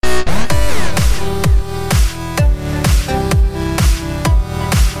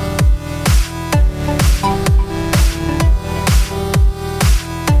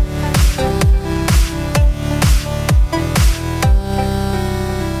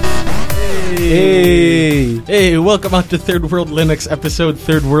Hey! Hey, welcome out to Third World Linux episode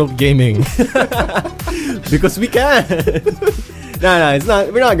Third World Gaming. Because we can! No, it's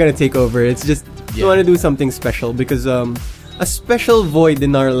not. We're not gonna take over. It's just we want to do something special because a special void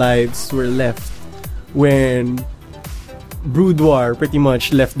in our lives were left when Brewdwar pretty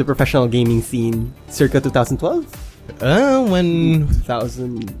much left the professional gaming scene circa 2012. When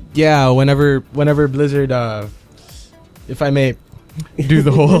 2000. Yeah, whenever Blizzard, if I may do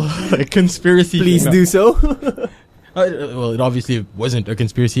the whole conspiracy. Please thing. do so. Well, it obviously wasn't a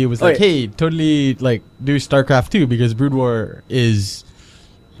conspiracy. It was like, hey, totally do StarCraft 2 because Brood War is.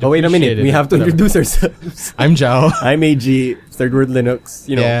 Oh, wait a minute. We have to introduce ourselves. I'm Zhao. I'm AG, Third World Linux.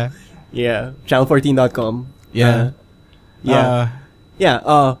 You know. Yeah. Yeah. Channel14.com. Yeah.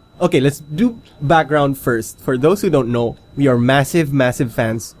 Okay, let's do background first. For those who don't know, we are massive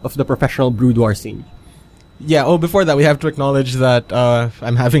fans of the professional Brood War scene. Yeah. Oh, before that, we have to acknowledge that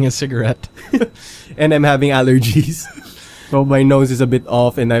I'm having a cigarette. And I'm having allergies. So my nose is a bit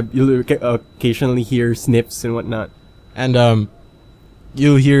off and you'll occasionally hear snips and whatnot. And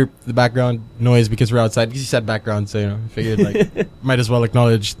you'll hear the background noise because we're outside. Because you said background, so I figured might as well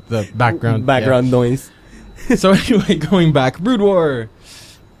acknowledge the background noise. So anyway, going back, Brood War.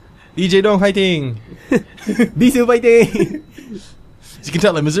 DJ Dong fighting. Bisu fighting. As you can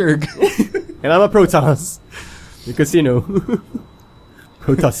tell, I'm a Zerg. And I'm a Protoss. Because,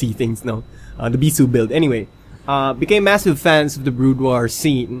 Protoss-y things, no. The Bisu build. Anyway, became massive fans of the Brood War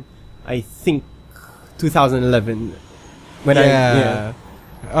scene, I think, 2011. And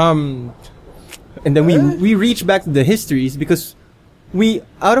then we reached back to the histories because I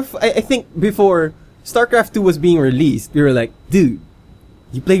think before StarCraft 2 was being released, we were like, dude,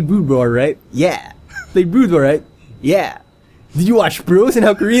 you played Brood War, right? Yeah. Played Brood War, right? Yeah. Did you watch pros and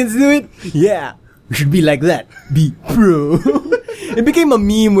how Koreans do it? Yeah. We should be like that. Be pro. It became a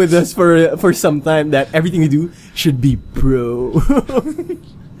meme with us for some time that everything we do should be pro.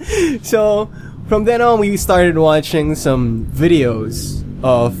 So, from then on, we started watching some videos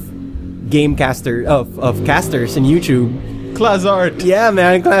of of casters in YouTube. Class art. Yeah,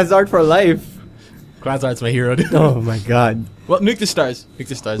 man. Class art for life. Class art's my hero, dude. Oh my god. Well, Nuke the Stars.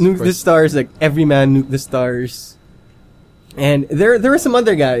 Nuke the Stars, like every man Nuke the Stars. And there were some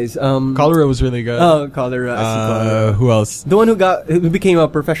other guys. Cholera was really good. Oh, Cholera. Who else? The one who became a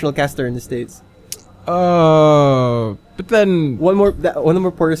professional caster in the States. But then one more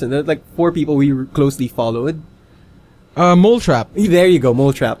person. There were like 4 people we closely followed. Mole Trap. There you go,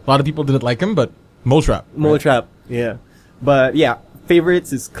 Mole Trap. A lot of people didn't like him, but Mole Trap. Mole Trap, yeah. But yeah,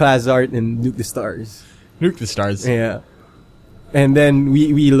 favorites is Class Art and Nuke the Stars. Nuke the Stars. Yeah. And then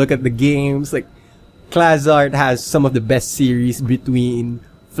we look at the games, like Class Art has some of the best series between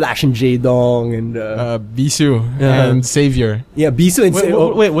Flash and Jaedong and Bisu and Savior. Yeah, Bisu and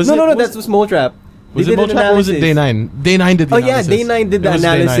Savior. Wait, was No, that was Mole Trap. Was it Mole Trap or was it Day 9? Day 9 did the analysis. Day 9 did the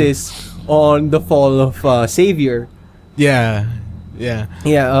analysis on the fall of Savior. Yeah.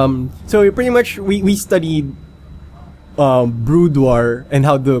 So we studied Brood War and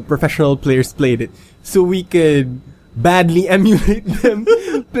how the professional players played it, so we could badly emulate them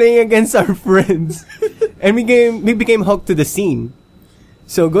playing against our friends, and we became hooked to the scene.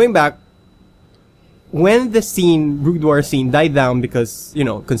 So going back, when the Brood War scene died down because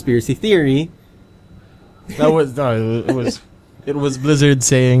conspiracy theory. It was Blizzard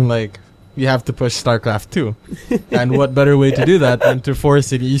saying you have to push StarCraft 2. And what better way to do that than to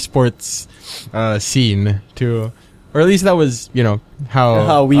force an esports scene to, or at least that was,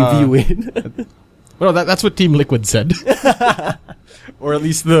 how we view it. Well, that's what Team Liquid said. Or at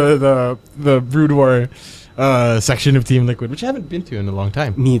least the Brood War section of Team Liquid, which I haven't been to in a long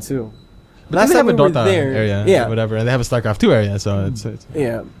time. Me too. But last time we have a Dota area, whatever, and they have a StarCraft 2 area, so it's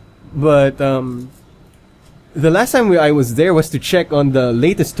yeah. But the last time I was there was to check on the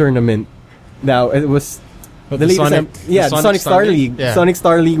latest tournament. Now it was the Sonic Star League. Yeah. Sonic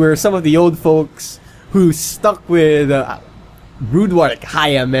Star League, where some of the old folks who stuck with Brood War,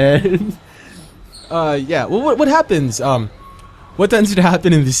 hiya, man. Yeah. Well, what happens? What tends to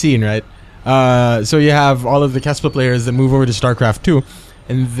happen in the scene, right? So you have all of the Kespa players that move over to StarCraft 2,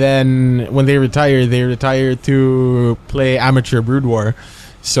 and then when they retire to play amateur Brood War.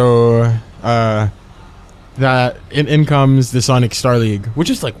 So that in comes the Sonic Star League, which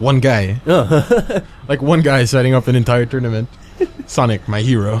is one guy. One guy setting up an entire tournament. Sonic, my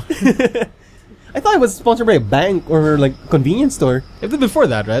hero. I thought it was sponsored by a bank or convenience store. Before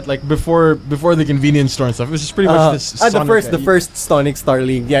that, right? Before the convenience store and stuff. It was just pretty much this Sonic the first Sonic Star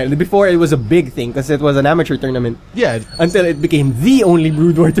League. Yeah, before it was a big thing because it was an amateur tournament. Yeah. Until it became the only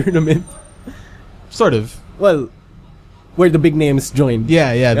Brood War tournament. Sort of. Well, where the big names joined.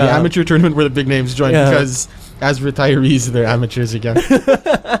 Yeah, the amateur tournament where the big names join because as retirees they're amateurs again.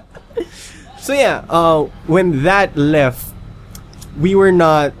 So when that left, we were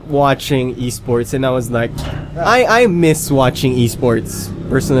not watching esports, and I was like, I miss watching esports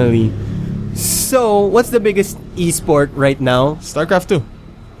personally. So what's the biggest esport right now? StarCraft 2.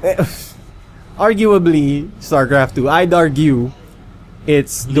 Arguably StarCraft 2. I'd argue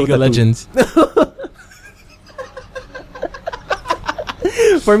it's League Dota of Legends.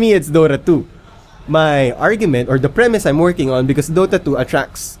 For me, it's Dota 2. My argument or the premise I'm working on, because Dota 2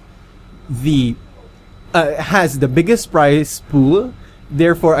 attracts has the biggest prize pool,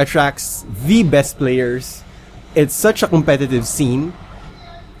 therefore attracts the best players. It's such a competitive scene.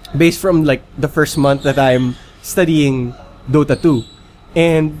 Based from like the first month that I'm studying Dota 2,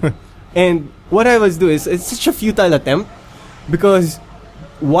 and what I was doing is it's such a futile attempt, because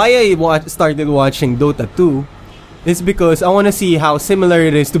why I started watching Dota 2 is because I want to see how similar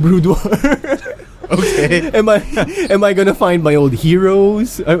it is to Brood War. Okay. Am I gonna find my old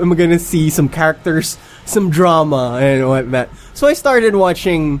heroes? Am I gonna see some characters, some drama, and whatnot? So I started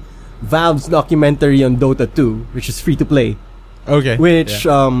watching Valve's documentary on Dota 2, which is free to play. Okay. Which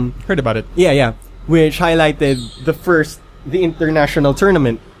heard about it. Yeah. Which highlighted the international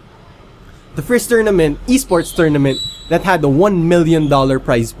tournament. The first esports tournament that had a $1 million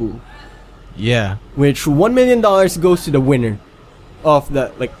prize pool. Yeah. Which $1 million goes to the winner of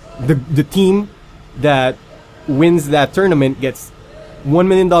the team that wins that tournament gets $1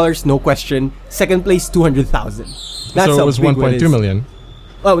 million, no question. Second place, 200,000. That's so it was 1.2 million.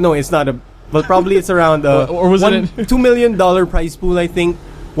 Oh no, it's not well, probably it's around or was it $2 million prize pool, I think.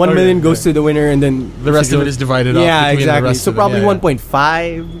 1 million goes to the winner, and then the rest of it is divided up. Yeah, between exactly. The rest So of probably it.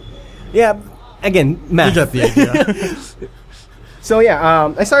 1.5. Yeah, again, math. You got the idea. So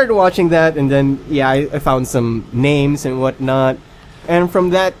I started watching that, and then I found some names and whatnot, and from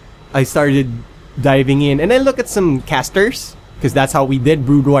that I started diving in, and I look at some casters, because that's how we did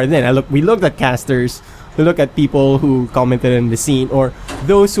Brood War. Then we looked at casters, we look at people who commented on the scene, or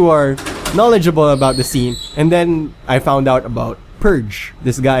those who are knowledgeable about the scene, and then I found out about Purge,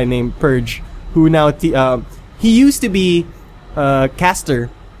 this guy named Purge, who now he used to be a caster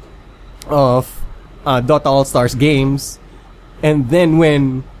of Dota All-Stars games, and then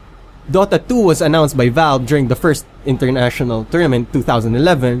when Dota 2 was announced by Valve during the first international tournament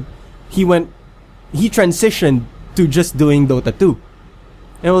 2011, he transitioned to just doing Dota 2.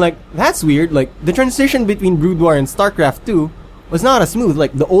 And we're like, that's weird. Like, the transition between Brood War and StarCraft 2 was not as smooth.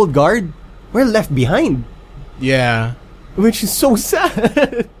 Like, the old guard were left behind. Yeah. Which is so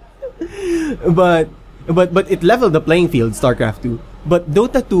sad. but it leveled the playing field, StarCraft 2. But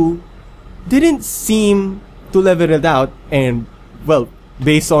Dota 2 didn't seem to level it out, and well,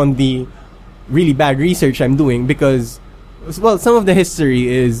 based on the really bad research I'm doing, because some of the history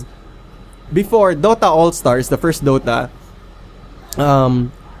is before Dota All-Stars, the first Dota,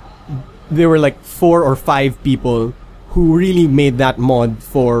 there were like 4 or 5 people who really made that mod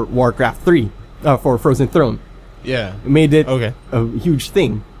for Warcraft 3, for Frozen Throne. Yeah. Made it Okay. a huge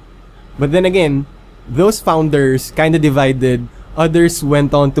thing. But then again, those founders kind of divided. Others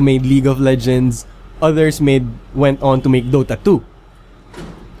went on to make League of Legends. Others went on to make Dota 2.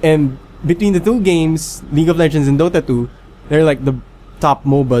 And between the two games, League of Legends and Dota 2, they're like the top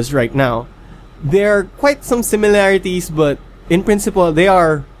MOBAs right now. There are quite some similarities, but in principle, they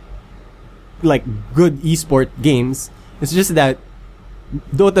are like good esport games. It's just that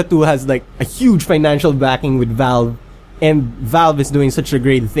Dota 2 has like a huge financial backing with Valve, and Valve is doing such a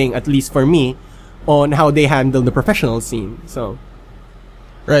great thing, at least for me, on how they handle the professional scene. So,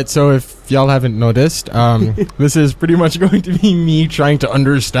 right. So if y'all haven't noticed, this is pretty much going to be me trying to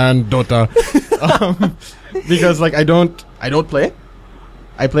understand Dota, because like I don't play it.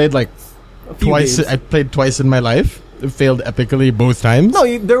 I played like twice. games. I played twice in my life. It failed epically both times.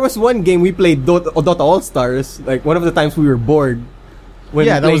 No, there was one game we played Dota All-Stars. Like, one of the times we were bored. When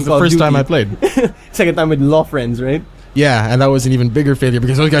Yeah, that was the first time I played. Second time with Law Friends, right? Yeah, and that was an even bigger failure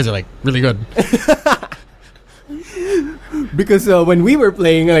because those guys are like really good. Because when we were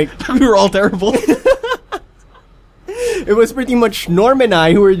playing, like, We were all terrible. it was pretty much Norm and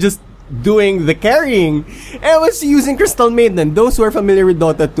I who were just doing the carrying. And I was using Crystal Maiden. Those who are familiar with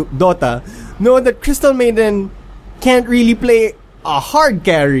Dota know that Crystal Maiden can't really play a hard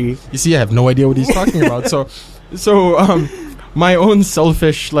carry. You see, I have no idea what he's talking about. So, my own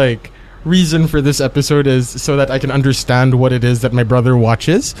selfish like reason for this episode is so that I can understand what it is that my brother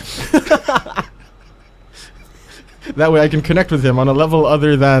watches. That way I can connect with him on a level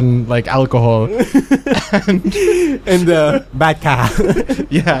other than like alcohol and And bad cat.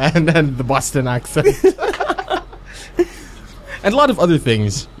 yeah, and then the Boston accent. and a lot of other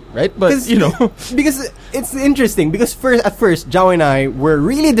things, right? But 'Cause- you know, Because it's interesting. Because at first, Zhao and I were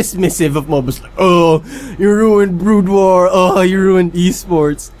really dismissive of MOBAs. Like, oh, you ruined Brood War. Oh, you ruined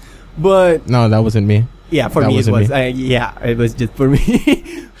esports. But no, that wasn't me. yeah, for That me it wasn't was. me. Yeah, it was just for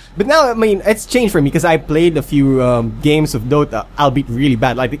me. But now, I mean, it's changed for me because I played a few games of Dota, albeit really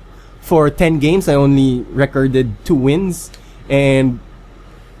bad. Like for 10 games, I only recorded 2 wins, and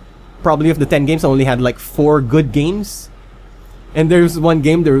probably of the 10 games, I only had like 4 good games. And there was one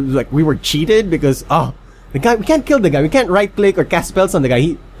game there was like we were cheated because the guy, we can't kill the guy, we can't right click or cast spells on the guy.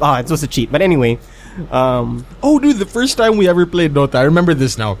 It was a cheat. But anyway, Oh, dude, the first time we ever played Dota, I remember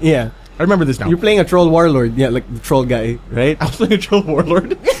this now. yeah, I remember this now. you're playing a troll warlord, yeah, like the troll guy, right? I was playing a Troll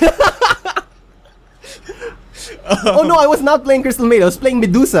Warlord. Oh no, I was not playing Crystal Maid. I was playing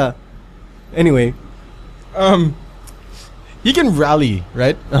Medusa. Anyway, You can rally,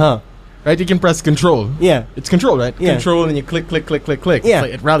 right? Right? You can press control. Yeah, It's control, right? Yeah. Control, and you click, click, click, click, click. Yeah.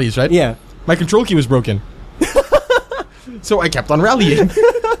 It's like it rallies, right? yeah. My control key was broken. So I kept on rallying.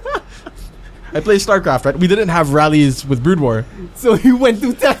 I play StarCraft, right? We didn't have rallies with Brood War. So you went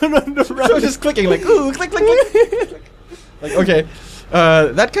to town on the So I run. was just clicking, like, ooh, click, click, click. Like, okay.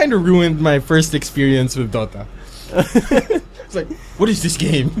 That kind of ruined my first experience with Dota. It's like, what is this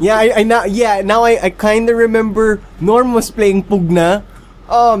game? Yeah, now I kind of remember Norm was playing Pugna.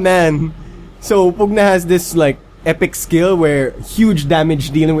 Oh man. So Pugna has this like epic skill where huge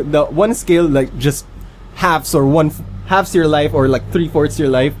damage dealing with the one skill like just halves or halves your life or like 3/4 your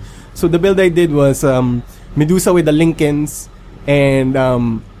life. So the build I did was Medusa with the Lincolns and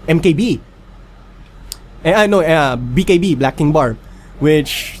MKB. BKB, Black King Bar.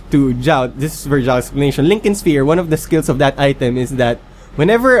 Which, to Zhao, this is for Zhao's explanation. Lincoln Sphere, one of the skills of that item is that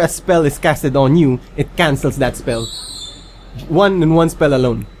whenever a spell is casted on you, it cancels that spell. One spell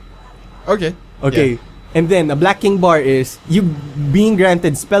alone. Okay. Okay. Yeah. And then a Black King Bar is you being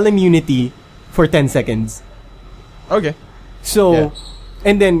granted spell immunity for 10 seconds. Okay. So, Yeah.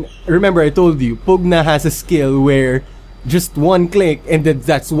 and then, remember I told you, Pugna has a skill where just one click and then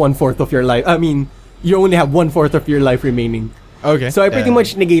that's 1/4 of your life. I mean, you only have 1/4 of your life remaining. Okay. So I pretty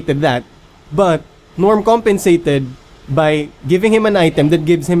much negated that. But Norm compensated by giving him an item that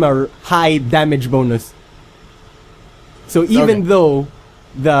gives him a high damage bonus. So even Okay. though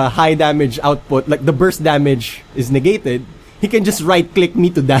the high damage output, like the burst damage is negated, he can just right click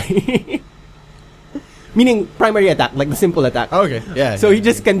me to die. Meaning primary attack, like the simple attack. Okay. Yeah. So he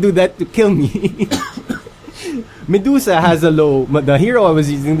just can do that to kill me. Medusa has a low, the hero I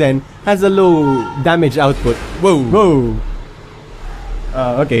was using then has a low damage output. Whoa. Whoa.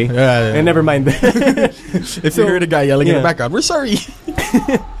 Okay. Yeah. And never mind. If So- you heard a guy yelling in yeah. the background, we're sorry.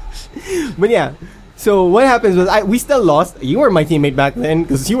 But yeah. So what happens was we still lost. You were my teammate back then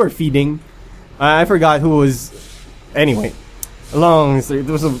because you were feeding. I forgot who was. Anyway, long story. It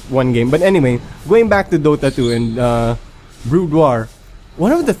was one game. But anyway, going back to Dota 2 and Brood War.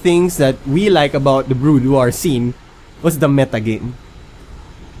 One of the things that we like about the Brood War scene was the meta game.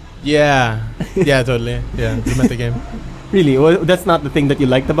 Yeah. Yeah, totally. Yeah, the meta game. Really, that's not the thing that you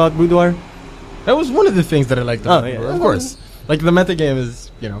liked about Brood War? That was one of the things that I liked about Oh, yeah. it, of course. Like, the meta game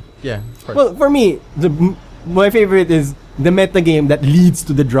is, yeah, of course. Well, for me, my favorite is the meta game that leads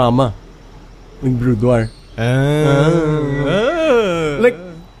to the drama. Like Brood War.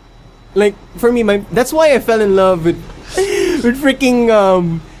 Like for me, that's why I fell in love with freaking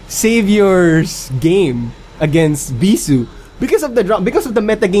Savior's game against Bisu because of the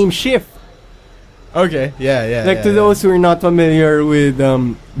meta game shift. Okay, yeah. Like to those who are not familiar with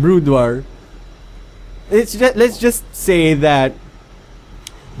Brood War, let's just say that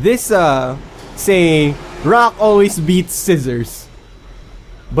this say Rock always beats Scissors,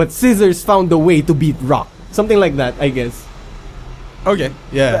 but Scissors found a way to beat Rock. Something like that, I guess. Okay,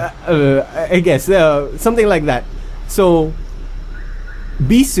 yeah. I guess something like that. So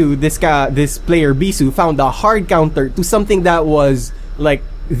Bisu, this player Bisu, found a hard counter to something that was like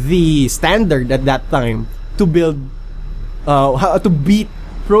the standard at that time to build, how to beat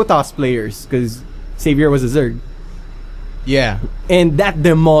Protoss players because Savior was a Zerg, Yeah. and that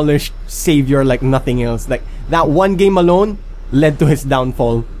demolished Savior like nothing else. Like that one game alone led to his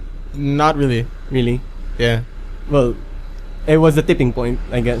downfall. Not really. Really, Yeah. well, it was the tipping point,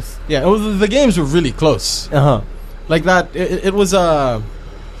 I guess. Yeah, the games were really close. Like that, it was a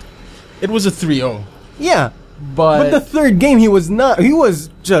 3-0. Yeah. But, But the third game, he was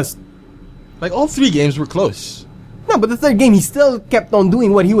just... like, all 3 games were close. No, but the third game, he still kept on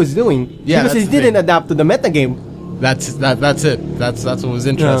doing what he was doing. Yeah, because he that's the didn't thing. adapt to the meta game. That's it. That's what was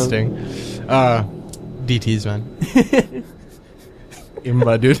interesting. DTs, man.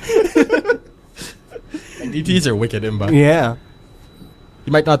 Imba, dude. DTs are wicked, Imba. Yeah.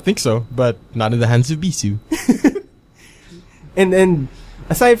 You might not think so, but not in the hands of Bisu. And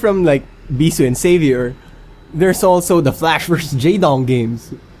aside from like Bisu and Savior, there's also the Flash vs. J-Dong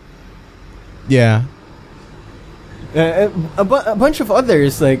games. Yeah. A bunch of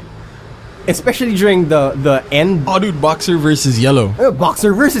others, like especially during the end. Oh, dude, Boxer versus Yellow.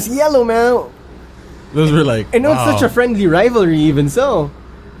 Boxer versus Yellow, man. Those were like, I know wow. it's such a friendly rivalry, even so.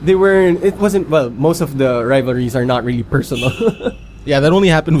 They weren't. It wasn't. Well, most of the rivalries are not really personal. Yeah, that only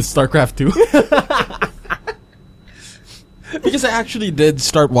happened with StarCraft 2. Because I actually did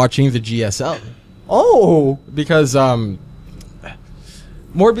start watching the GSL. Oh, Because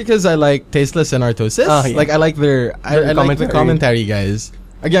more because I like Tasteless and Artosis. Yeah. Like I like their I like the commentary guys.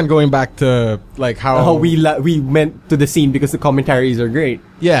 Again, going back to like how we went to the scene because the commentaries are great.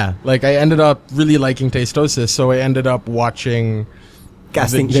 yeah, like I ended up really liking Tastosis, so I ended up watching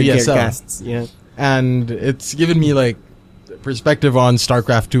Casting the the GSL. casts, yeah. And it's given me like perspective on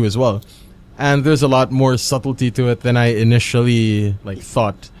StarCraft 2 as well. And there's a lot more subtlety to it than I initially like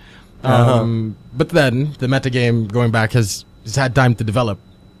thought. But then the metagame going back has had time to develop.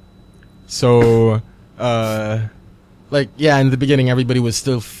 So like yeah, in the beginning everybody was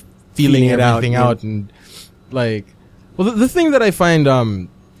still feeling it everything out, out and like well the thing that I find and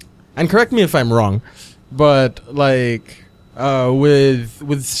correct me if I'm wrong, but like with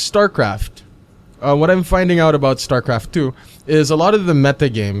StarCraft, what I'm finding out about StarCraft 2 is a lot of the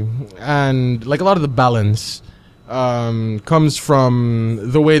metagame and like a lot of the balance comes from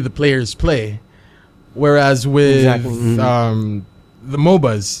the way the players play. Whereas with Exactly. Mhm. the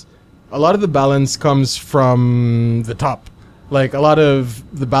MOBAs, a lot of the balance comes from the top. Like a lot of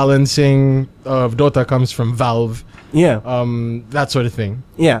the balancing of Dota comes from Valve, Yeah, that sort of thing.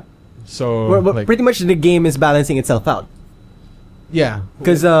 yeah. So Well, but like, pretty much the game is balancing itself out. yeah,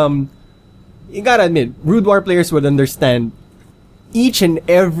 Because you gotta admit, Rude War players would understand each and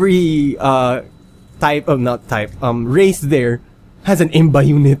every race there has an Imba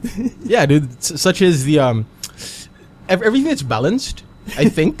unit. yeah, dude. Such as the everything that's balanced, I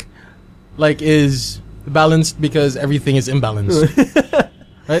think, like is balanced because everything is imbalanced.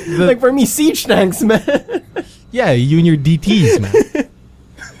 Right? Like for me, siege tanks, man. Yeah, you and your DTs, man.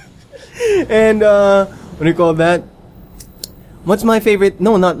 And what do you call that? What's my favorite?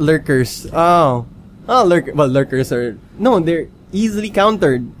 No, not lurkers. Lurkers are they're easily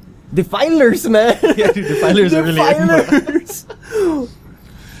countered. Defilers, man. Yeah, dude, Defilers are really Defilers.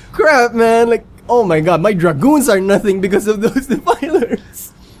 Crap, man. Like, oh my god, my dragoons are nothing because of those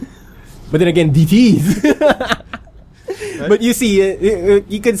Defilers. But then again, DTs. But you see,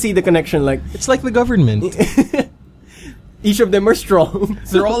 you can see the connection. Like, It's like the government. each of them are strong.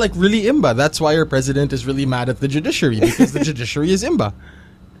 They're all like really imba. That's why our president is really mad at the judiciary because the judiciary is imba.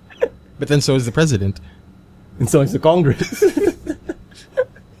 But then so is the president. And so is the Congress.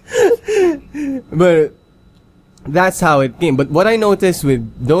 But that's how it came. But what I noticed with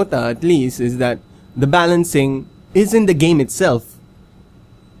Dota, at least, is that the balancing is in the game itself.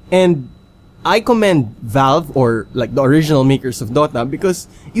 And I commend Valve, or like the original makers of Dota, because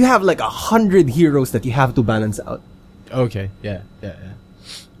you have like 100 heroes that you have to balance out. Okay, yeah.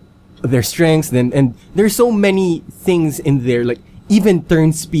 Their strengths, and there's so many things in there, like even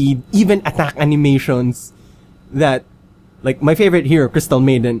turn speed, even attack animations, that, like, my favorite hero, Crystal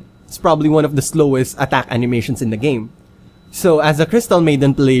Maiden, is probably one of the slowest attack animations in the game. So as a Crystal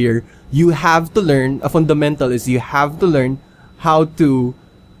Maiden player, you have to learn, a fundamental is you have to learn how to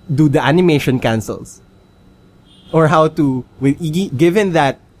do the animation cancels. Or how to, given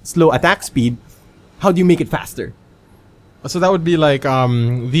that slow attack speed, how do you make it faster? So that would be like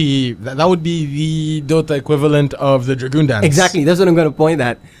that would be the Dota equivalent of the Dragoon Dance. Exactly, that's what I'm gonna point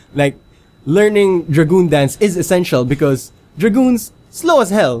at. Like, learning Dragoon Dance is essential because Dragoons, slow as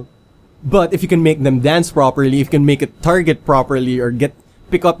hell. But if you can make them dance properly, if you can make it target properly or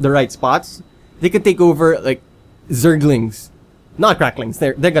pick up the right spots, they could take over, like, Zerglings. Not Cracklings,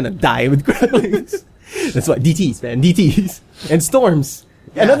 they're gonna die with Cracklings. That's why, DTs, man, DTs. And Storms.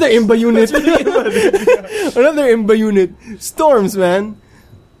 Yes. Another Imba unit. Another Imba unit. Storms, man.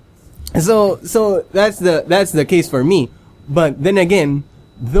 So that's the case for me. But then again,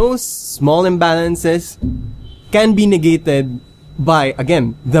 those small imbalances can be negated by,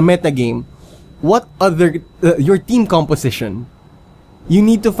 again, the metagame. What other, your team composition. You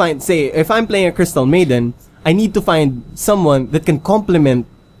need to find, say, if I'm playing a Crystal Maiden, I need to find someone that can complement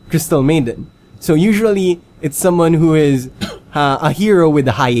Crystal Maiden. So usually, it's someone who is a hero with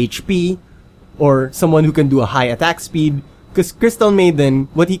a high HP, or someone who can do a high attack speed. Because Crystal Maiden,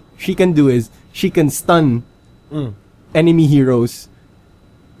 she can do is, she can stun enemy heroes.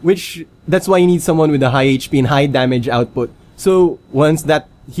 That's why you need someone with a high HP and high damage output, So once that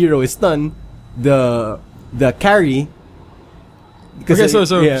hero is stunned, the carry. Okay,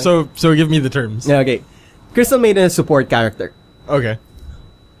 so give me the terms. Yeah, okay. Crystal Maiden is a support character. Okay.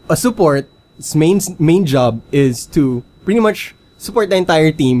 A support's main job is to pretty much support the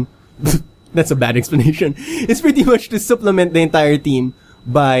entire team. That's a bad explanation. It's pretty much to supplement the entire team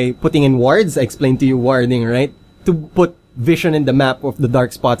by putting in wards. I explained to you warding, right? To put vision in the map of the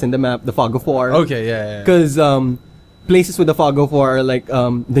dark spots in the map, the fog of war. Okay, yeah. Because places with the fog of war are like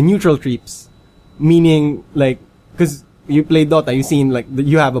the neutral creeps, meaning like because you play Dota, you've seen like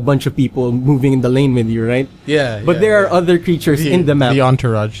you have a bunch of people moving in the lane with you, right? Yeah. But there are other creatures in the map. The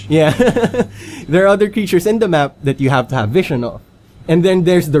entourage. Yeah. There are other creatures in the map that you have to have vision of. And then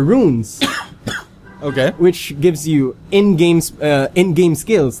there's the runes, Okay. which gives you in-game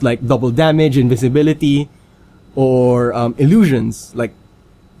skills like double damage, invisibility, or illusions, like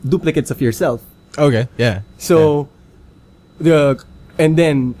duplicates of yourself. Okay. Yeah. So, and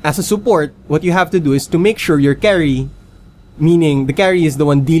then as a support, what you have to do is to make sure your carry, meaning the carry is the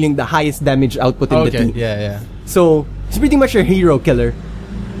one dealing the highest damage output in the team. Yeah. So, he's pretty much a hero killer.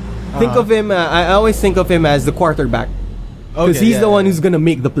 Think of him, I always think of him as the quarterback. Because he's the one who's gonna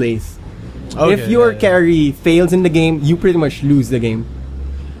make the plays. If your carry fails in the game, you pretty much lose the game.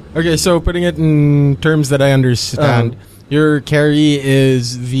 Okay, so putting it in terms that I understand, your carry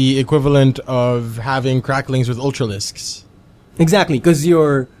is the equivalent of having cracklings with ultralisks. Exactly, because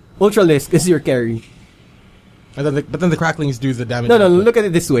your Ultralisk is your carry. But then the cracklings do the damage. No, output. look at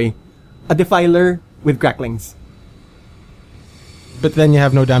it this way. A Defiler with cracklings. But then you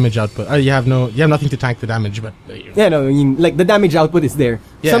have no damage output. You have nothing to tank the damage. But Yeah, no, I mean, like the damage output is there.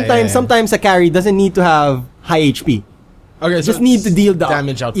 Yeah, Sometimes a carry doesn't need to have high HP. okay, so Just need to deal the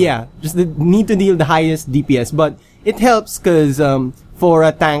damage output. Yeah, need to deal the highest DPS. But it helps because for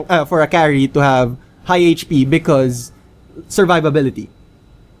a carry to have high HP because survivability.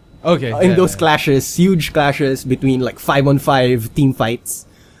 Okay. In those clashes, huge clashes between like 5-on-5 team fights,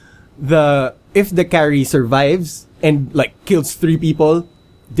 if the carry survives and like kills 3 people,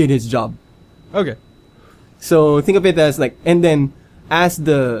 did his job. Okay. So think of it as like, and then as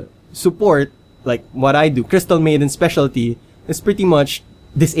the support, like what I do, Crystal Maiden's specialty is pretty much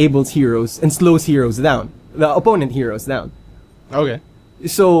disables heroes and slows heroes down, the opponent heroes down. Okay.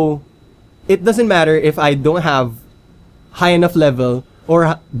 So it doesn't matter if I don't have high enough level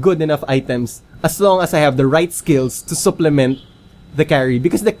or good enough items, as long as I have the right skills to supplement the carry,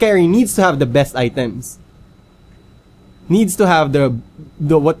 because the carry needs to have the best items. Needs to have the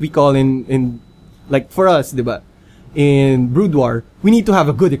what we call in like for us, diba? In Brood War, we need to have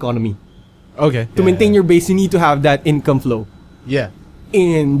a good economy. Okay. To maintain your base, you need to have that income flow. Yeah.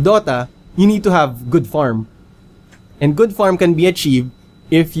 In Dota, you need to have good farm. And good farm can be achieved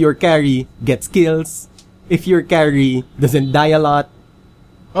if your carry gets kills, if your carry doesn't die a lot.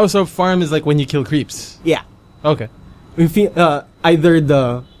 Oh, so farm is like when you kill creeps. Yeah. Okay. If either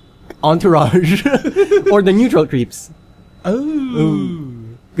the entourage or the neutral creeps. Oh.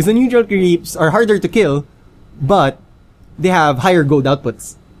 Because the neutral creeps are harder to kill, but they have higher gold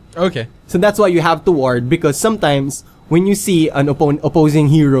outputs. Okay. So that's why you have to ward, because sometimes when you see an opposing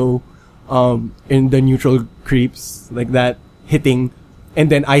hero in the neutral creeps like that hitting,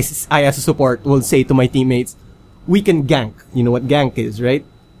 and then I as a support will say to my teammates, we can gank. You know what gank is, right?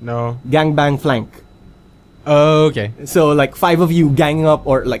 No. Gang bang flank. Oh, okay. So like 5 of you ganging up,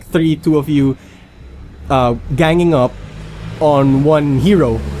 or like 2 of you ganging up on one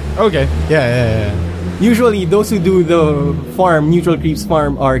hero. Okay. Yeah. Usually those who do the farm, neutral creeps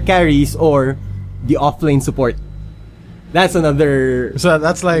farm, are carries or the offlane support. That's another So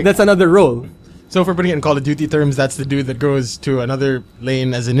that's like that's another role. So if we're putting it in Call of Duty terms, that's the dude that goes to another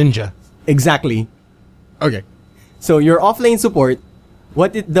lane as a ninja. Exactly. Okay. So your offlane support,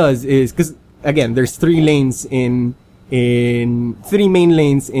 what it does is, because again, there's 3 lanes in 3 main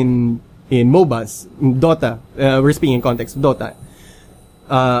lanes in MOBAs, in Dota. We're speaking in context of Dota.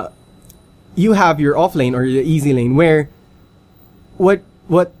 You have your offlane or your easy lane where what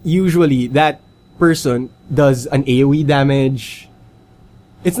usually that person does an AoE damage.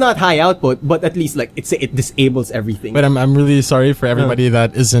 It's not high output, but at least like it disables everything. But I'm really sorry for everybody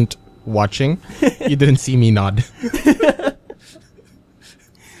that isn't watching. You didn't see me nod.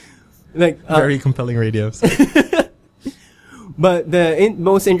 Like Very compelling radios. But the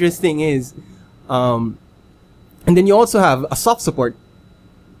most interesting is, and then you also have a soft support,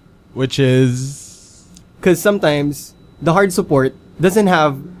 Which is because sometimes the hard support doesn't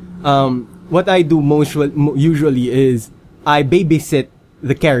have. What I do usually is I babysit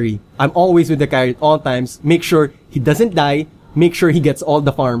the carry. I'm always with the carry at all times. Make sure he doesn't die. Make sure he gets all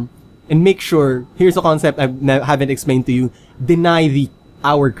the farm, and make sure, here's a concept haven't explained to you, deny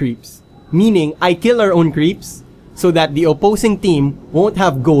our creeps. Meaning, I kill our own creeps so that the opposing team won't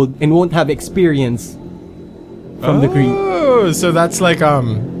have gold and won't have experience from the creep. Oh, so that's like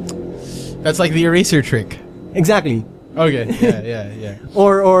the eraser trick. Exactly. Okay, yeah.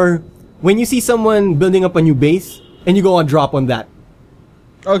 Or when you see someone building up a new base and you go on drop on that.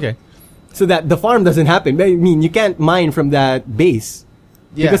 Okay. So that the farm doesn't happen. I mean, you can't mine from that base.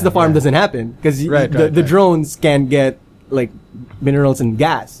 Because the farm doesn't happen. Because the drones can get, like, minerals and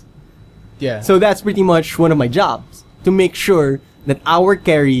gas. Yeah. So that's pretty much one of my jobs. To make sure that our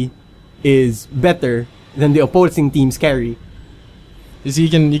carry is better than the opposing team's carry. You see,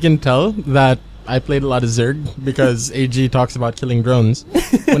 you can tell that I played a lot of Zerg because AG talks about killing drones.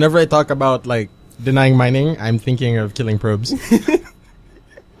 Whenever I talk about, like, denying mining, I'm thinking of killing probes.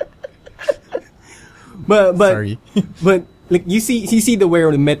 But Sorry. but like you see the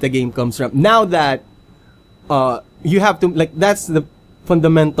where the meta game comes from. Now that you have to, like, that's the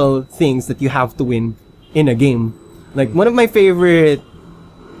fundamental things that you have to win in a game. Like, one of my favorite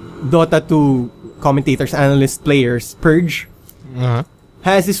Dota 2 commentators, analysts, players, Purge,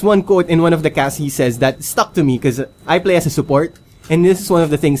 has this one quote in one of the casts. He says that stuck to me because I play as a support, and this is one of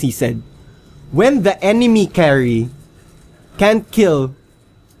the things he said: when the enemy carry can't kill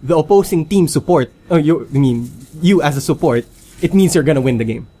the opposing team support, you as a support, it means you're gonna win the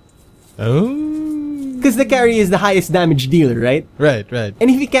game. Oh. Because the carry is the highest damage dealer, right? Right. And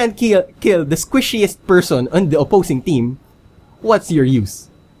if you can't kill the squishiest person on the opposing team, what's your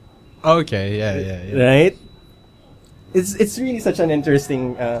use? Okay, yeah. Right? It's really such an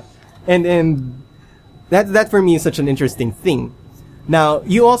interesting and that for me is such an interesting thing. Now,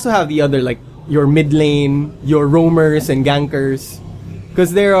 you also have the other, like, your mid lane, your roamers and gankers,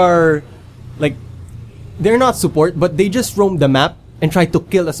 because there are, like, they're not support, but they just roam the map and try to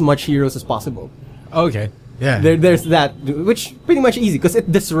kill as much heroes as possible. Okay. Yeah. There's that, which pretty much easy because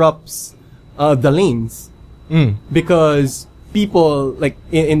it disrupts the lanes. Because people, like,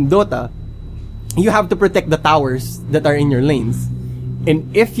 in Dota, you have to protect the towers that are in your lanes.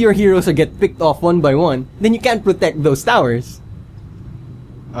 And if your heroes get picked off one by one, then you can't protect those towers.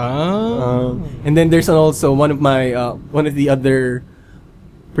 And then there's also one of the other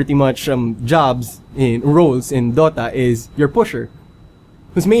pretty much jobs in roles in Dota is your pusher,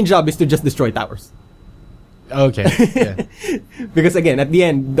 whose main job is to just destroy towers. Okay. Yeah. Because again, at the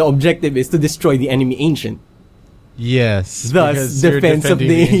end, the objective is to destroy the enemy ancient. Yes. Thus, defense of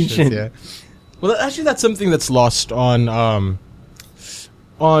the ancient. Yeah. Well, actually, that's something that's lost on a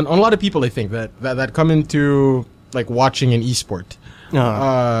lot of people. I think that come into, like, watching an esport.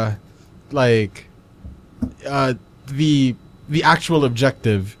 The actual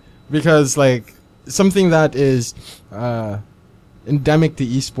objective, because, like, something that is endemic to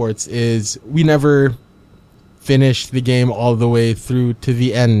esports is we never finish the game all the way through to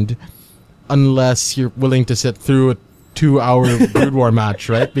the end unless you're willing to sit through a 2-hour Brood War match,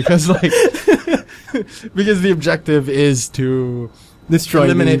 right? Because, like, because the objective is to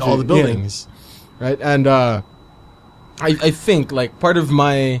eliminate all the buildings, right? And I think, like, part of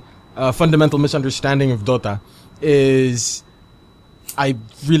my fundamental misunderstanding of Dota is I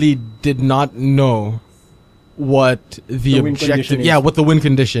really did not know what the objective, what the win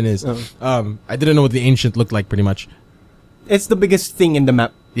condition is. I didn't know what the ancient looked like, pretty much. It's the biggest thing in the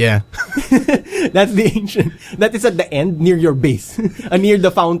map. Yeah. That's the ancient. That is at the end, near your base. Near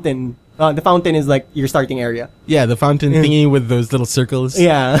the fountain. The fountain is like your starting area. Yeah, the fountain thingy with those little circles.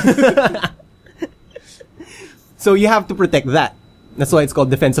 Yeah. So you have to protect that. That's why it's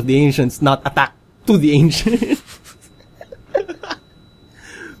called Defense of the Ancients, not Attack to the Ancient.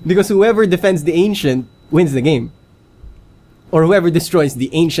 Because whoever defends the Ancient wins the game. Or whoever destroys the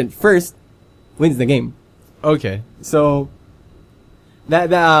Ancient first wins the game. Okay. So,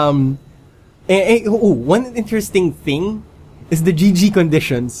 one interesting thing is the GG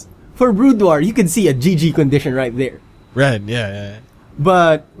conditions. For Brood War, you can see a GG condition right there. Right, yeah.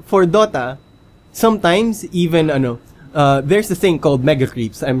 But for Dota, sometimes even, there's a thing called mega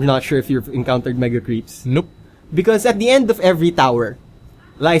creeps. I'm not sure if you've encountered mega creeps. Nope. Because at the end of every tower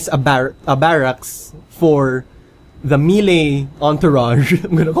lies a barracks for the melee entourage.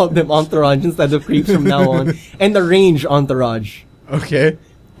 I'm gonna call them entourage instead of creeps from now on. And the range entourage. Okay.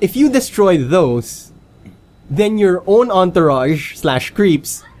 If you destroy those, then your own entourage /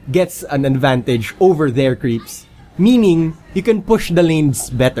 creeps gets an advantage over their creeps. Meaning, you can push the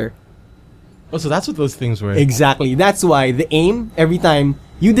lanes better. Oh, so that's what those things were. Exactly. That's why the aim, every time,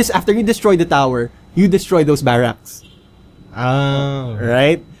 after you destroy the tower, you destroy those barracks. Oh.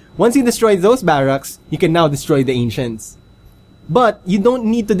 Right? Once you destroy those barracks, you can now destroy the ancients. But you don't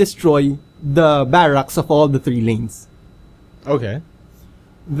need to destroy the barracks of all the 3 lanes. Okay.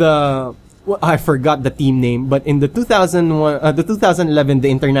 I forgot the team name, but in the 2011 the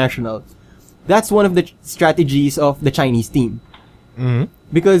International, that's one of the strategies of the Chinese team. Mm-hmm.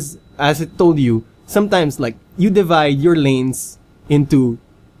 Because as I told you, sometimes like you divide your lanes into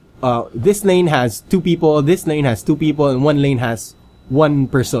this lane has 2 people, this lane has 2 people, and one lane has 1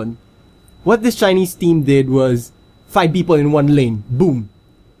 person. What this Chinese team did was 5 people in one lane. Boom.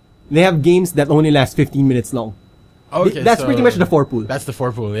 They have games that only last 15 minutes long. Okay, That's so pretty much the 4 pool. That's the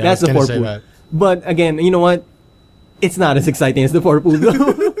 4 pool. Yeah, That's the 4 pool. That. But again, you know what? It's not as exciting as the 4 pool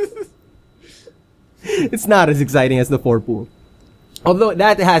though. It's not as exciting as the 4 pool. Although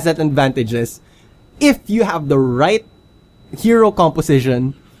that has that advantages. If you have the right hero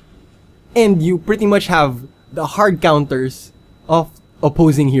composition and you pretty much have the hard counters of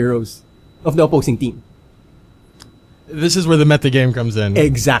opposing heroes, of the opposing team. This is where the meta game comes in.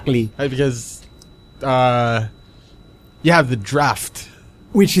 Exactly. Right, because you have the draft.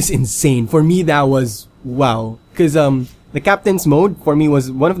 Which is insane. For me, that was wow. Because the captain's mode, for me,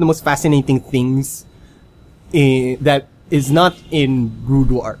 was one of the most fascinating things that is not in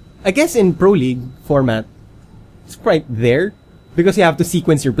Brood War. I guess in Pro League format, it's right there. Because you have to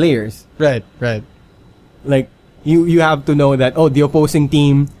sequence your players. Right, right. Like, you have to know that, the opposing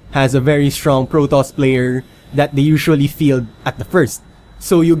team has a very strong Protoss player that they usually field at the first.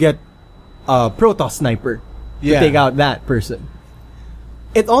 So you get a Protoss sniper to take out that person.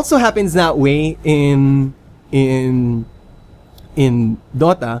 It also happens that way in Dota,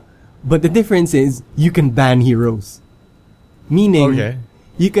 but the difference is you can ban heroes. Meaning,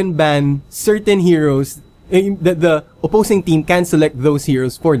 you can ban certain heroes. The opposing team can select those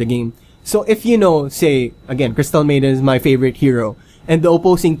heroes for the game. So if you know, say, again, Crystal Maiden is my favorite hero, and the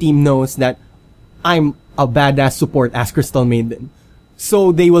opposing team knows that I'm a badass support as Crystal Maiden,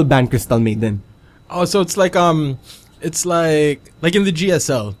 so they will ban Crystal Maiden. Oh, so it's like in the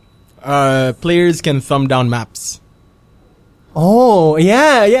GSL, players can thumb down maps. Oh,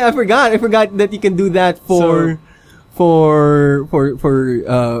 yeah, I forgot that you can do that for Brood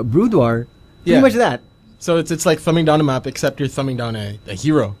War. Pretty much that. So it's like thumbing down a map, except you're thumbing down a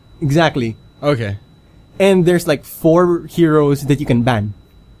hero. Exactly. Okay. And there's like 4 heroes that you can ban.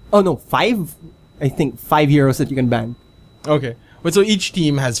 Oh no, 5? I think 5 heroes that you can ban. Okay. But so each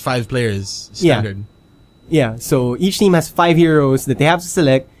team has 5 players standard. Yeah, so each team has 5 heroes that they have to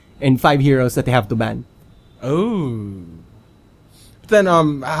select and 5 heroes that they have to ban. Oh. But then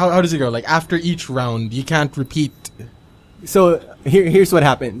how does it go? Like after each round, you can't repeat. So here's what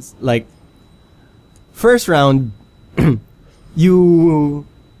happens. Like first round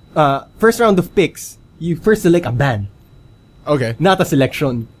first round of picks, you first select a ban. Okay. Not a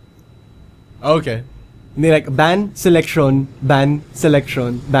selection. Okay. And they like ban, selection,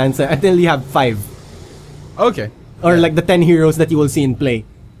 until you have 5. Okay. Or like the 10 heroes that you will see in play.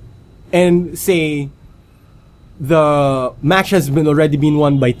 And say the match has already been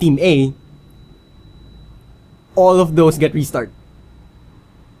won by Team A, all of those get restart.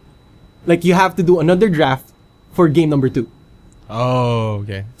 Like you have to do another draft for game number 2. Oh,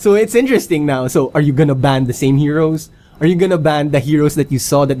 okay. So it's interesting now. So are you gonna ban the same heroes? Are you gonna ban the heroes that you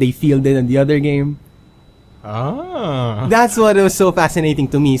saw that they fielded in the other game? Ah. That's what was so fascinating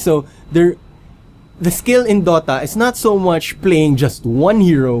to me. So the skill in Dota is not so much playing just one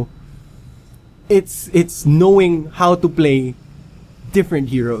hero. It's knowing how to play different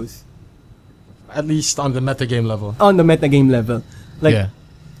heroes. At least on the metagame level. On the metagame level. Like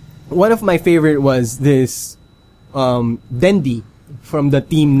one of my favorite was this Dendi from the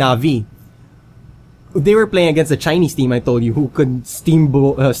team Navi. They were playing against a Chinese team, I told you, who could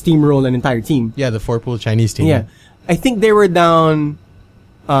steamroll an entire team. Yeah, the 4-pool Chinese team. Yeah. I think they were down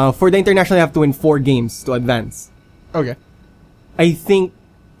for the international, they have to win 4 games to advance. Okay. I think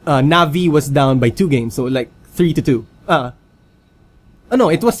Navi was down by 2 games, so like 3-2. No,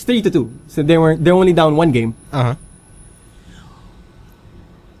 it was 3-2. So they're only down 1 game. Uh-huh.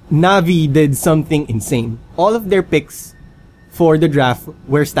 Navi did something insane. All of their picks for the draft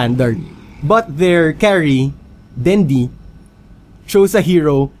were standard. But their carry, Dendi, chose a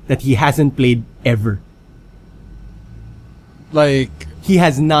hero that he hasn't played ever. Like... He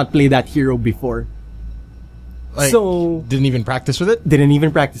has not played that hero before. Like, so... Didn't even practice with it? Didn't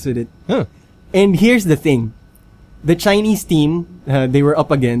even practice with it. Huh. And here's the thing. The Chinese team they were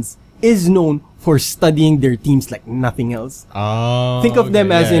up against is known for studying their teams like nothing else. Oh, think of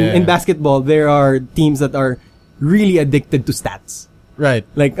them as in basketball, there are teams that are really addicted to stats. Right.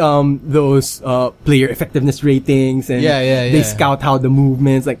 Like those player effectiveness ratings and they scout how the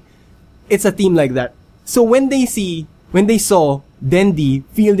movements, like it's a team like that. So when they see when they saw Dendi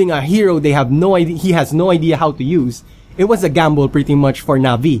fielding a hero they have no idea, he has no idea how to use, it was a gamble pretty much for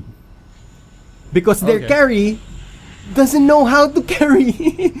Na'Vi. Because their Okay. carry doesn't know how to carry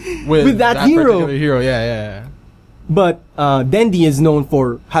with that hero. particular hero. Yeah. But Dendi is known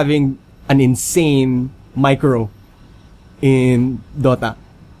for having an insane micro in Dota.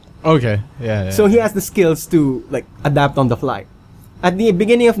 Okay. Yeah. So he has the skills to like adapt on the fly. At the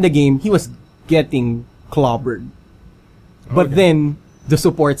beginning of the game, he was getting clobbered. But Okay. then the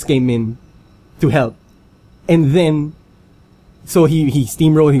supports came in to help. And then so he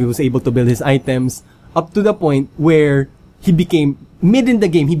steamrolled, he was able to build his items up to the point where he became mid in the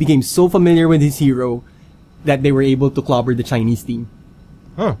game, he became so familiar with his hero that they were able to clobber the Chinese team.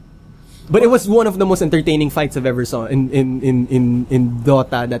 Huh. But it was one of the most entertaining fights I've ever saw in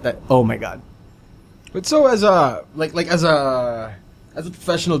Dota. Oh my god! But so as a as a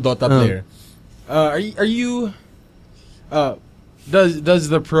professional Dota player, are you does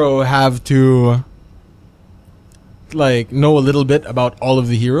the pro have to like know a little bit about all of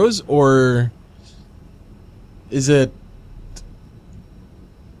the heroes, or is it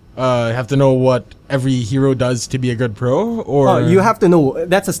have to know what every hero does to be a good pro? Or You have to know,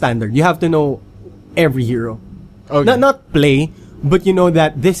 that's a standard. You have to know every hero. Okay. Not play, but you know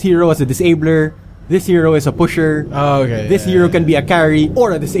that this hero is a disabler, this hero is a pusher, Oh, okay. this hero can be a carry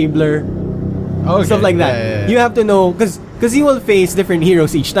or a disabler, okay. stuff like that. Yeah. You have to know, because you will face different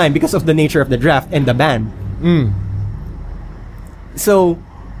heroes each time because of the nature of the draft and the ban. So,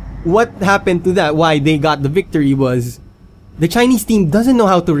 what happened to that, why they got the victory was, the Chinese team doesn't know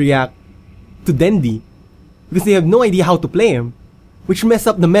how to react to Dendi because they have no idea how to play him, which messed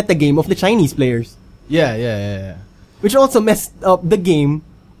up the meta game of the Chinese players, Yeah. which also messed up the game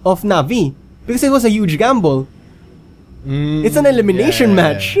of Na'Vi because it was a huge gamble. It's an elimination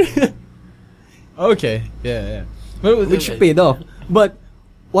match, Okay. Yeah. But, which paid off. But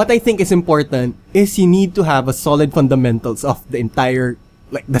what I think is important is you need to have a solid fundamentals of the entire,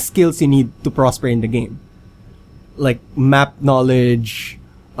 like the skills you need to prosper in the game. Like map knowledge,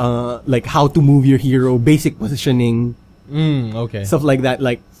 like how to move your hero, basic positioning, Okay. stuff like that.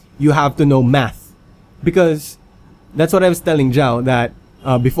 Like you have to know math, because that's what I was telling Zhao that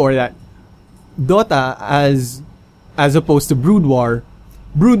before that Dota as opposed to Brood War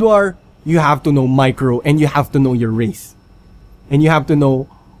you have to know micro and you have to know your race, and you have to know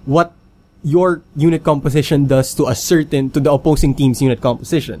what your unit composition does to the opposing team's unit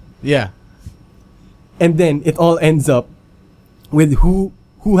composition. Yeah. And then it all ends up with who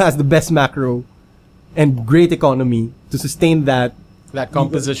has the best macro and great economy to sustain that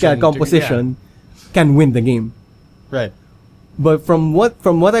composition. can win the game. Right. But from what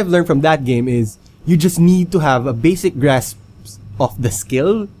I've learned from that game is you just need to have a basic grasp of the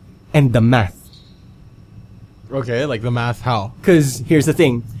skill and the math. Okay, like the math. How? Because here's the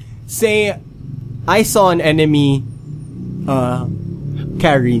thing. Say I saw an enemy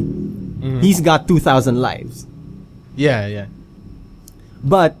carry. He's got 2,000 lives. Yeah.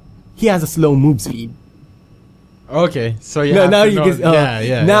 But he has a slow move speed. Okay, so you No, have now to you know,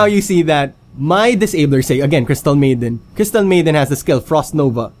 can, now you see that my disabler, say again, Crystal Maiden has the skill Frost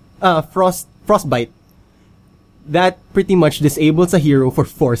Nova, Frostbite. That pretty much disables a hero for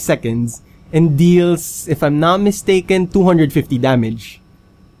 4 seconds and deals, if I'm not mistaken, 250 damage.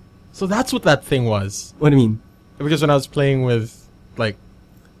 So that's what that thing was. What do you mean? Because when I was playing with like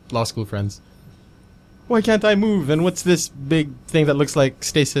law school friends, why can't I move? And what's this big thing that looks like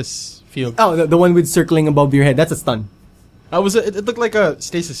stasis field? Oh, the one with circling above your head. That's a stun. It looked like a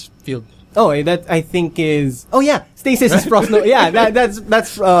stasis field. Oh, that I think is. Oh yeah, stasis is frost. Yeah, that's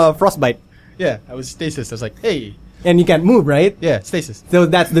frostbite. Yeah, I was stasis. I was like, hey, And you can't move, right? yeah, stasis. So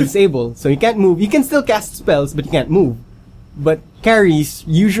that's the disable. So you can't move. You can still cast spells, but you can't move. But carries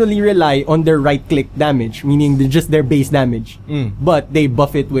usually rely on their right click damage, meaning just their base damage. But they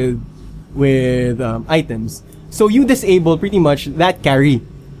buff it with items. So you disable pretty much that carry.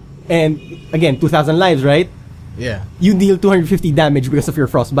 And again, 2,000 lives, right? Yeah. You deal 250 damage because of your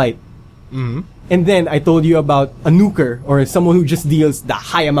frostbite. Mm-hmm. And then I told you about a nuker, or someone who just deals the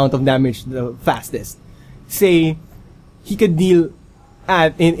high amount of damage the fastest. Say, he could deal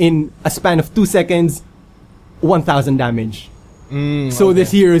in a span of 2 seconds, 1,000 damage. So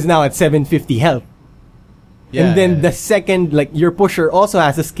this hero is now at 750 health. Yeah, And then yeah. the second, like, your pusher also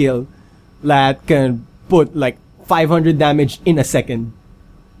has a skill that can put, like, 500 damage in a second.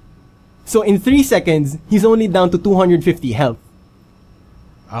 So in 3 seconds, he's only down to 250 health.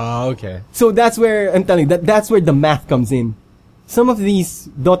 Oh, okay. So that's where, I'm telling you, that's where the math comes in. Some of these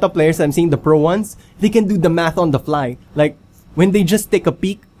Dota players I'm seeing, the pro ones, they can do the math on the fly. Like, when they just take a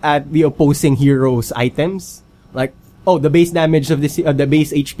peek at the opposing hero's items, like, oh, the base damage of this, the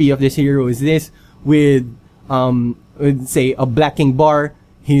base HP of this hero is this, with say a Black King bar,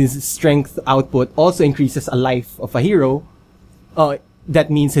 his strength output also increases a life of a hero. That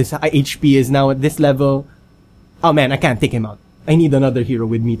means his HP is now at this level. Oh man, I can't take him out. I need another hero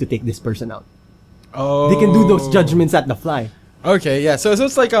with me to take this person out. Oh. They can do those judgments at the fly. Okay, yeah. So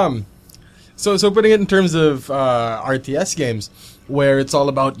it's like so putting it in terms of RTS games, where it's all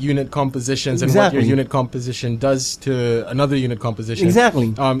about unit compositions and what your unit composition does to another unit composition.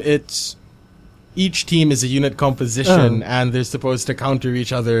 Exactly. It's each team is a unit composition, and they're supposed to counter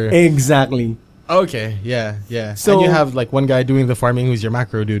each other. Exactly. Okay, yeah, yeah. So and you have like one guy doing the farming who's your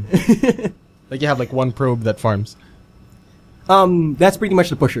macro dude. Like you have like one probe that farms. That's pretty much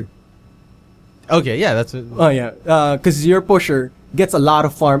the pusher. Okay, yeah, that's it. Oh yeah, because your pusher gets a lot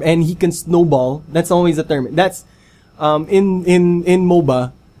of farm and he can snowball. That's always a term. That's in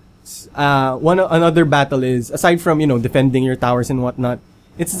MOBA. Another battle is, aside from defending your towers and whatnot,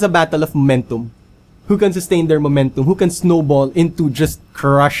 it's a battle of momentum. Who can sustain their momentum? Who can snowball into just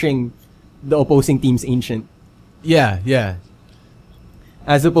crushing the opposing team's ancient? Yeah, yeah.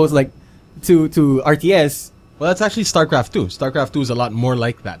 As opposed like to RTS. Well, that's actually StarCraft 2. StarCraft 2 is a lot more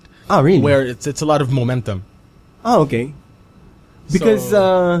like that. Oh, really? Where it's a lot of momentum. Oh, okay. Because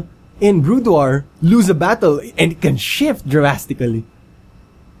in Brood War, lose a battle and it can shift drastically.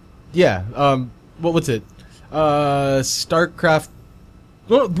 Yeah. What's it? StarCraft.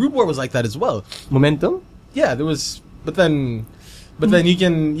 Well, Brood War was like that as well. Momentum? Yeah, there was, but then you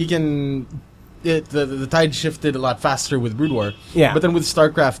can. The tide shifted a lot faster with Brood War. Yeah. But then with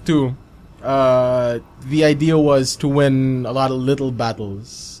StarCraft 2, the idea was to win a lot of little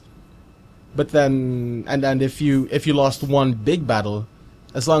battles. But then, and if you lost one big battle,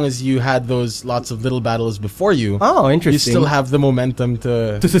 as long as you had those lots of little battles before you, oh, interesting, you still have the momentum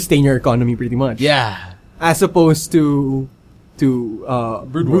to sustain your economy pretty much. Yeah. As opposed to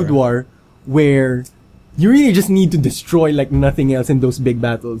Brood War, where you really just need to destroy like nothing else in those big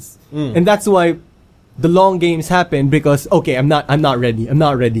battles. And that's why the long games happen, because okay, I'm not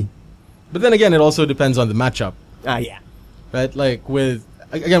ready. But then again, it also depends on the matchup. Yeah. Right? Like with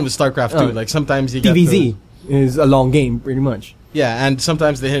StarCraft 2, like sometimes you get TVZ is a long game pretty much. Yeah, and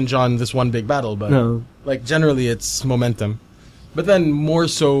sometimes they hinge on this one big battle, but like generally it's momentum. But then more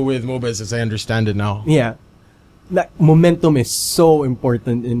so with MOBAs, as I understand it now. Yeah. Like momentum is so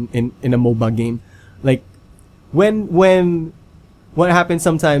important in a MOBA game. Like when what happens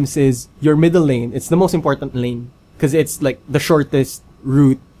sometimes is your middle lane, it's the most important lane because it's like the shortest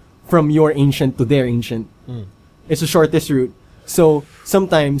route from your ancient to their ancient. It's the shortest route. So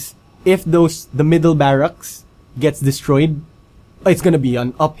sometimes if the middle barracks gets destroyed, it's gonna be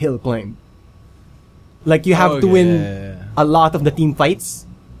an uphill climb. Like you have to win a lot of the team fights,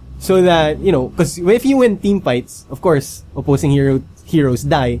 so that because if you win team fights, of course opposing heroes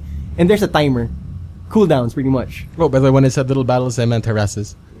die, and there's a timer, cooldowns pretty much. Oh, by the way, when I said little battles, I meant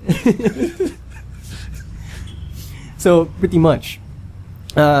harasses. So pretty much,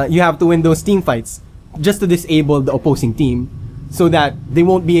 you have to win those team fights just to disable the opposing team, so that they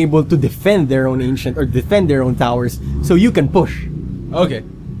won't be able to defend their own ancient or defend their own towers, so you can push. Okay.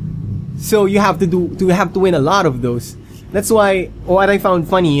 So you have to win a lot of those. That's why what I found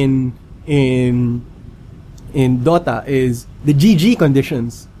funny in Dota is the GG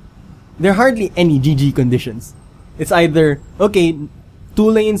conditions. There are hardly any GG conditions. It's either okay, 2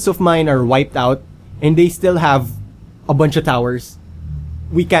 lanes of mine are wiped out and they still have a bunch of towers.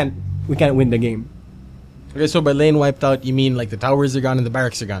 We can't win the game. Okay, so by lane wiped out, you mean like the towers are gone and the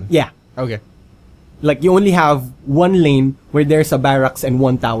barracks are gone? Yeah. Okay. Like you only have one lane where there's a barracks and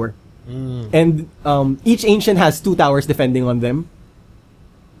one tower. And each ancient has 2 towers defending on them.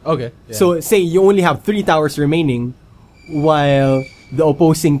 Okay. Yeah. So say you only have 3 towers remaining, while the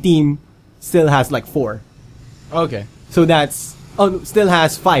opposing team still has like 4. Okay. So that's still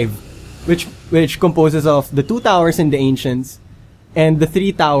has 5, which composes of the 2 towers in the ancients and the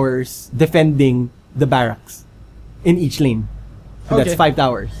 3 towers defending the barracks in each lane. So that's 5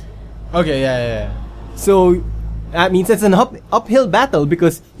 towers. Okay. Yeah. So that means it's an uphill battle,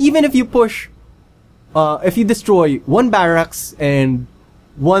 because even if you push, if you destroy 1 barracks and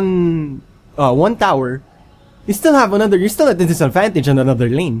one tower, you still have another. You're still at a disadvantage on another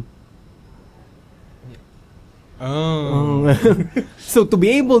lane. Oh. So to be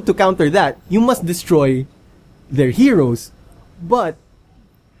able to counter that, you must destroy their heroes, but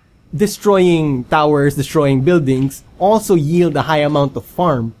destroying towers, destroying buildings also yield a high amount of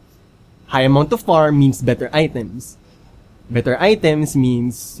farm. High amount of farm means better items. Better items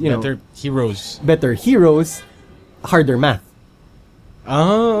means, better heroes. Better heroes, harder math.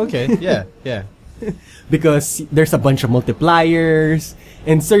 Oh, okay. Yeah. because there's a bunch of multipliers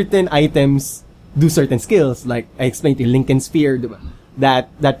and certain items do certain skills. Like I explained to you, Lincoln Sphere, diba?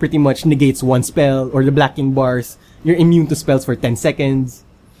 That pretty much negates one spell, or the Black King bars, you're immune to spells for 10 seconds.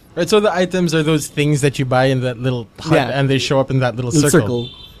 Right, so the items are those things that you buy in that little hut, Yeah. and they show up in that little circle.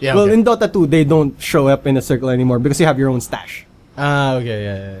 Yeah. Well, okay. in Dota 2, they don't show up in a circle anymore because you have your own stash. Okay,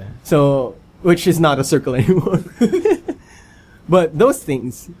 yeah. So, which is not a circle anymore. But those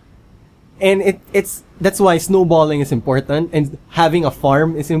things, and that's why snowballing is important, and having a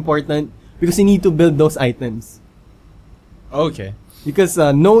farm is important, because you need to build those items. Okay. Because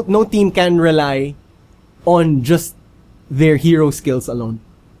no team can rely on just their hero skills alone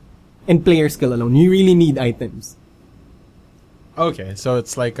and player skill alone. You really need items. Okay, so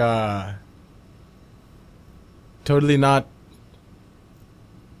it's like totally not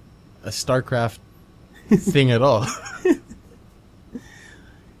a StarCraft thing at all.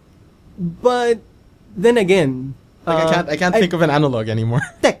 But then again, Like I can't think of an analog anymore.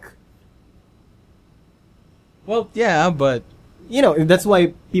 tech. Well, yeah, but You know, that's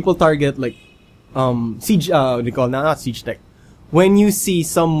why people target like siege. What do you call it? Not siege tech. When you see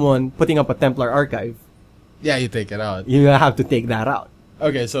someone putting up a Templar archive, yeah, you take it out. you have to take that out.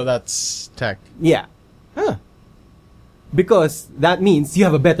 Okay, so that's tech. Yeah, Huh. because that means you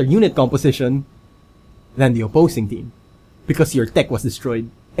have a better unit composition than the opposing team, because your tech was destroyed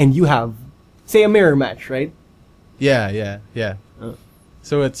and you have, say, a mirror match, right? Yeah.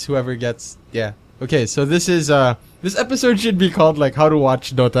 So it's whoever gets. Yeah. Okay, so this is this episode should be called like How to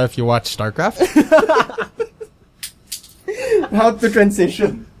Watch Dota If You Watch StarCraft. How to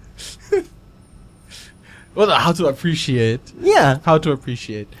transition? Well, how to appreciate. Yeah, How to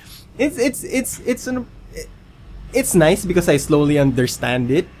appreciate. it's nice because I slowly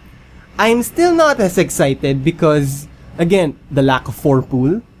understand it. I'm still not as excited because, again, the lack of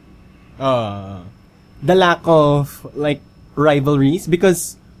 4-pool, the lack of like rivalries,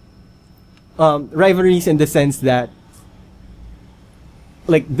 because rivalries in the sense that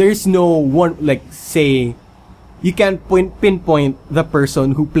like there's no one, like, say, you can't pinpoint the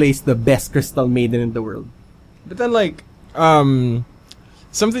person who plays the best Crystal Maiden in the world. But then, like,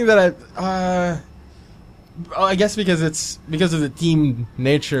 something that I guess because it's because of the team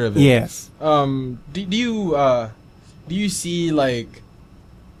nature of it. Yes. Do you see like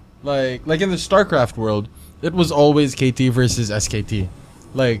in the StarCraft world, it was always KT versus SKT.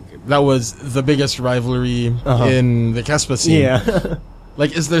 Like that was the biggest rivalry in the Kespa scene. Yeah.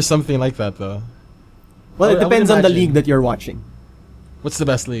 Like, is there something like that though? Well, I it would depends on the imagine. league that you're watching. What's the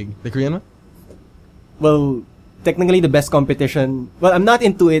best league? The Korean one? Well, technically the best competition. Well, I'm not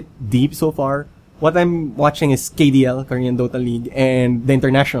into it deep so far. What I'm watching is KDL, Korean Dota League, and the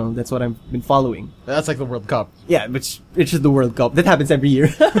International. That's what I've been following. That's like the World Cup. Yeah, which it's just the World Cup. That happens every year.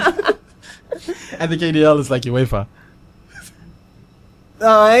 And the KDL is like UEFA.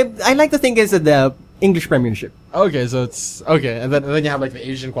 I like to think it's the English Premiership. Okay, so it's okay, and then you have like the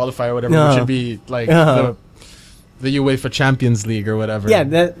Asian qualifier or whatever, which Uh-huh. should be like Uh-huh. the UEFA Champions League or whatever. Yeah,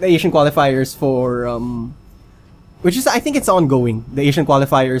 the Asian qualifiers for which is, I think it's ongoing. The Asian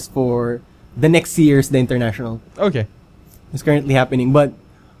qualifiers for the next year's the International. Okay. It's currently happening, but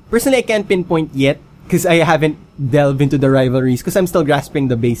personally I can't pinpoint yet because I haven't delved into the rivalries because I'm still grasping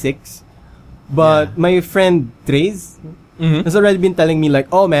the basics. But Yeah. my friend Trace Mm-hmm. has already been telling me like,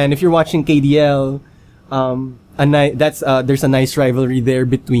 oh man, if you're watching KDL, there's a nice rivalry there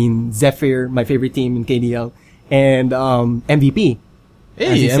between Zephyr, my favorite team in KDL, and MVP. As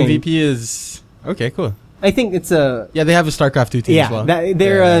Hey, he's saying. MVP is okay. Cool. I think it's a Yeah, they have a StarCraft 2 team as well.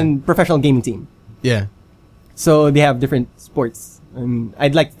 they're yeah. a professional gaming team, Yeah. so they have different sports.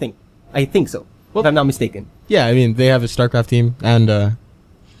 I'd like to think, I think so, Well- if I'm not mistaken. Yeah, I mean, they have a StarCraft team and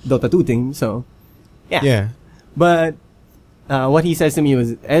Dota 2 team, so yeah. yeah. But what he says to me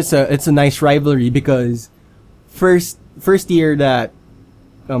was it's a nice rivalry because first year that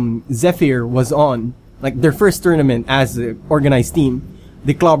Zephyr was on, like their first tournament as an organized team,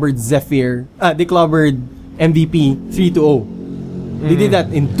 they clobbered Zephyr. They clobbered MVP 3-0. They did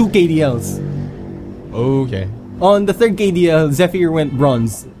that in 2 KDLs. Okay. On the third KDL, Zephyr went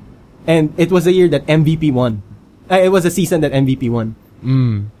bronze, and it was a year that MVP won. It was a season that MVP won.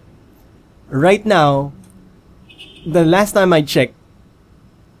 Right now, the last time I checked,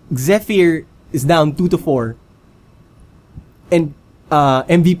 Zephyr is down 2-4, and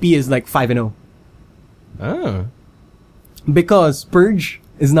MVP is like 5-0 Oh. because Purge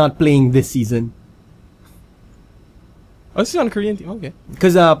is not playing this season. Oh, this is on a Korean team. Okay.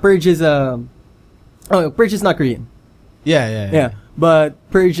 Because Purge is Purge is not Korean. Yeah. Yeah, but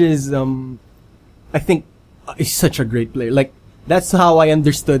Purge is I think is such a great player. Like that's how I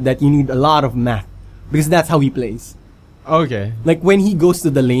understood that you need a lot of math because that's how he plays. Okay. Like when he goes to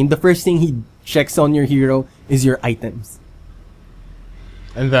the lane, the first thing he checks on your hero is your items.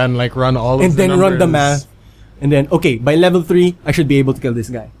 And then like run all of And the then run the numbers. math. And then, okay, by level 3, I should be able to kill this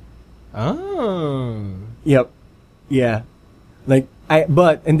guy. Oh. Yep. Yeah. Like,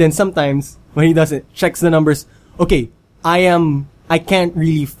 and then sometimes, when he does it, checks the numbers, okay, I can't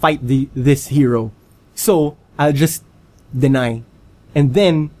really fight this hero. So, I'll just deny. And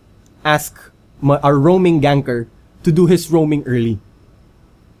then, ask our roaming ganker to do his roaming early.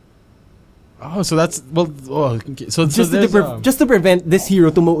 Oh, so that's so Just to prevent this hero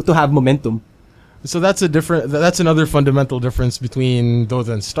to have momentum. So that's another fundamental difference between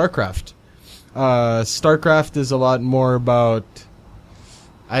Dota and StarCraft. StarCraft is a lot more about.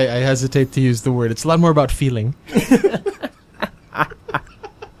 I hesitate to use the word. It's a lot more about feeling.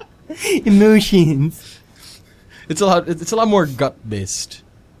 Emotions. It's a lot more gut based.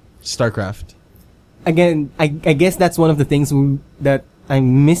 StarCraft. Again, I guess that's one of the things that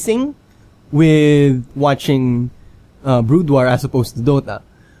I'm missing with watching Brood War as opposed to Dota.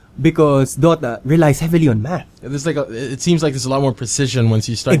 Because Dota relies heavily on math. There's it seems like there's a lot more precision once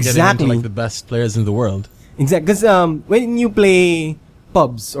you start getting into like the best players in the world. Exactly, because when you play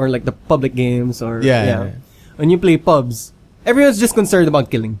pubs or like the public games or when you play pubs, everyone's just concerned about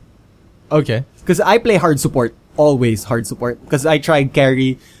killing. Okay. Because I play hard support, always hard support. Because I tried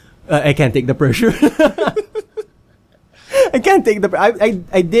carry, I can't take the pressure. I can't take the.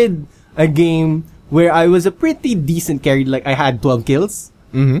 I did a game where I was a pretty decent carry. Like I had 12 kills.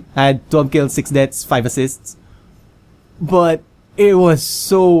 Mm-hmm. I had 12 kills, 6 deaths, 5 assists. But it was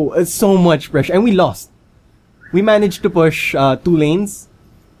so much pressure. And we lost. We managed to push 2 lanes,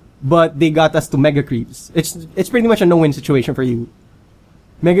 but they got us to Mega Creeps. It's pretty much a no-win situation for you.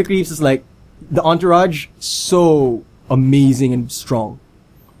 Mega Creeps is like, the entourage, so amazing and strong.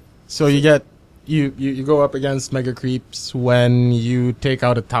 So you get, you go up against Mega Creeps when you take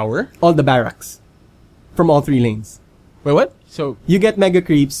out a tower? All the barracks. From all 3 lanes. Wait, what? So you get Mega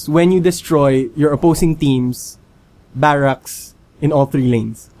Creeps when you destroy your opposing team's barracks in all 3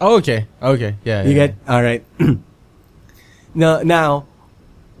 lanes. Oh, okay. Yeah. You get, alright. Now,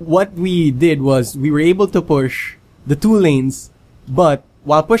 what we did was we were able to push the 2 lanes, but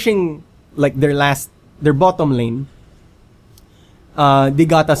while pushing like their bottom lane, they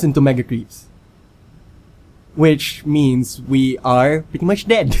got us into Mega Creeps. Which means we are pretty much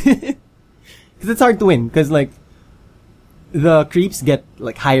dead. Cause it's hard to win, cause like, the creeps get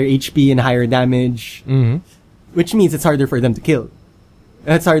like higher HP and higher damage, which means it's harder for them to kill.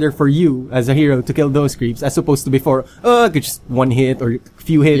 It's harder for you as a hero to kill those creeps as opposed to before, I could just one hit or a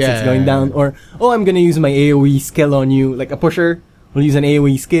few hits, it's going down, or I'm gonna use my AoE skill on you, like a pusher will use an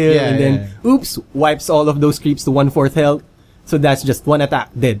AoE skill and then oops, wipes all of those creeps to 1/4 health. So that's just one attack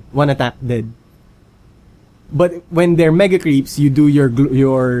dead. But when they're mega creeps, you do your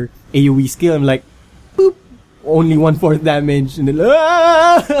AoE skill and like boop, only 1/4 damage, and then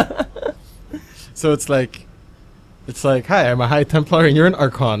So it's like, hi, I'm a High Templar and you're an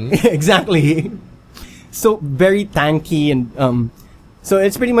Archon. Exactly. So very tanky and so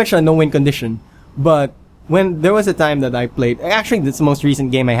it's pretty much a no-win condition. But when there was a time that I played, actually this is the most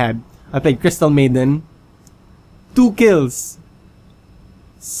recent game I had. I played Crystal Maiden, 2 kills,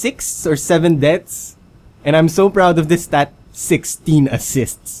 6 or 7 deaths, and I'm so proud of this stat: 16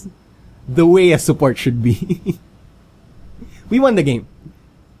 assists. The way a support should be. We won the game.